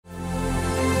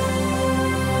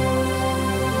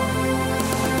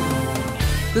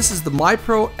This is the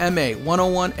MIPRO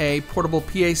MA101A portable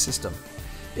PA system.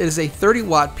 It is a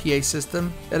 30-watt PA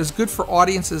system that is good for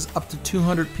audiences up to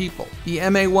 200 people. The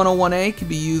MA101A can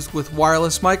be used with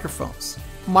wireless microphones.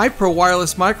 MIPRO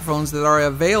wireless microphones that are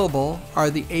available are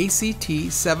the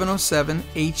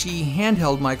ACT707HE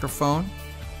handheld microphone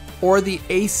or the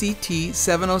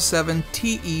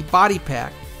ACT707TE body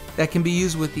pack that can be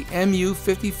used with the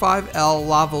MU55L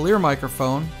lavalier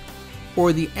microphone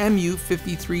or the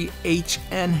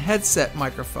MU53HN headset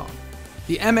microphone.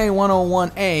 The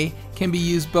MA101A can be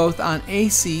used both on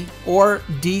AC or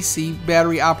DC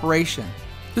battery operation.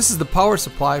 This is the power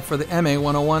supply for the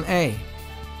MA101A.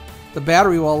 The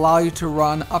battery will allow you to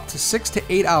run up to 6 to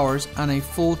 8 hours on a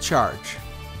full charge.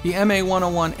 The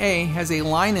MA101A has a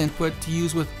line input to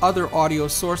use with other audio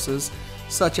sources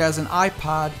such as an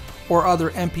iPod or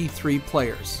other MP3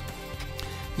 players.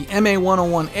 The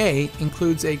MA101A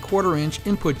includes a 1/4-inch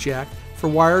input jack for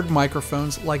wired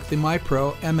microphones like the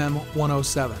MIPRO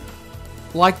MM107.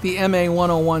 Like the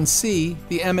MA101C,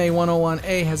 the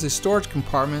MA101A has a storage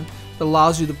compartment that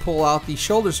allows you to pull out the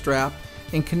shoulder strap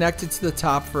and connect it to the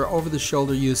top for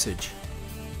over-the-shoulder usage.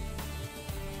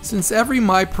 Since every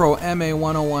MIPRO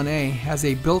MA101A has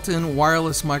a built-in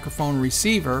wireless microphone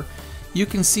receiver, you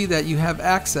can see that you have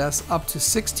access up to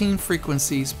 16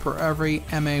 frequencies per every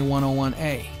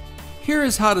MA101A. Here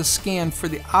is how to scan for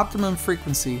the optimum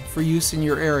frequency for use in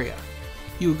your area.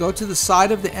 You will go to the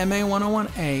side of the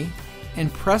MA101A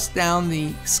and press down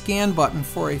the scan button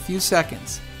for a few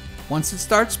seconds. Once it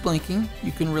starts blinking,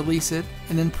 you can release it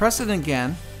and then press it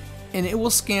again, and it will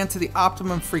scan to the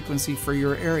optimum frequency for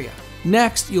your area.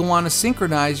 Next, you'll want to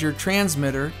synchronize your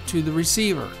transmitter to the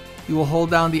receiver. You will hold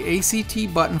down the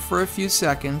ACT button for a few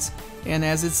seconds, and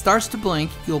as it starts to blink,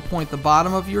 you'll point the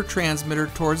bottom of your transmitter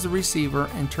towards the receiver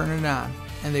and turn it on,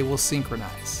 and they will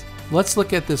synchronize. Let's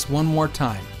look at this one more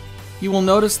time. You will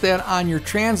notice that on your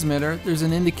transmitter, there's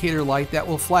an indicator light that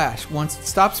will flash. Once it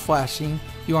stops flashing,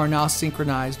 you are now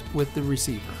synchronized with the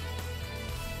receiver.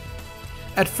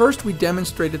 At first, we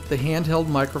demonstrated the handheld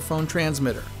microphone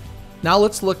transmitter. Now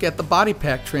let's look at the body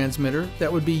pack transmitter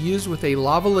that would be used with a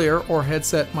lavalier or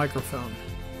headset microphone.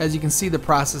 As you can see, the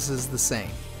process is the same.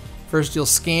 First you'll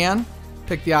scan,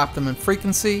 pick the optimum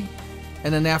frequency,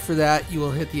 and then after that you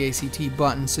will hit the ACT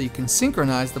button so you can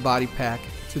synchronize the body pack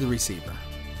to the receiver.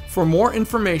 For more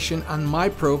information on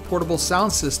MIPRO portable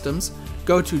sound systems,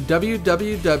 go to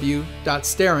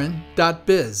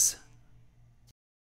www.starin.biz.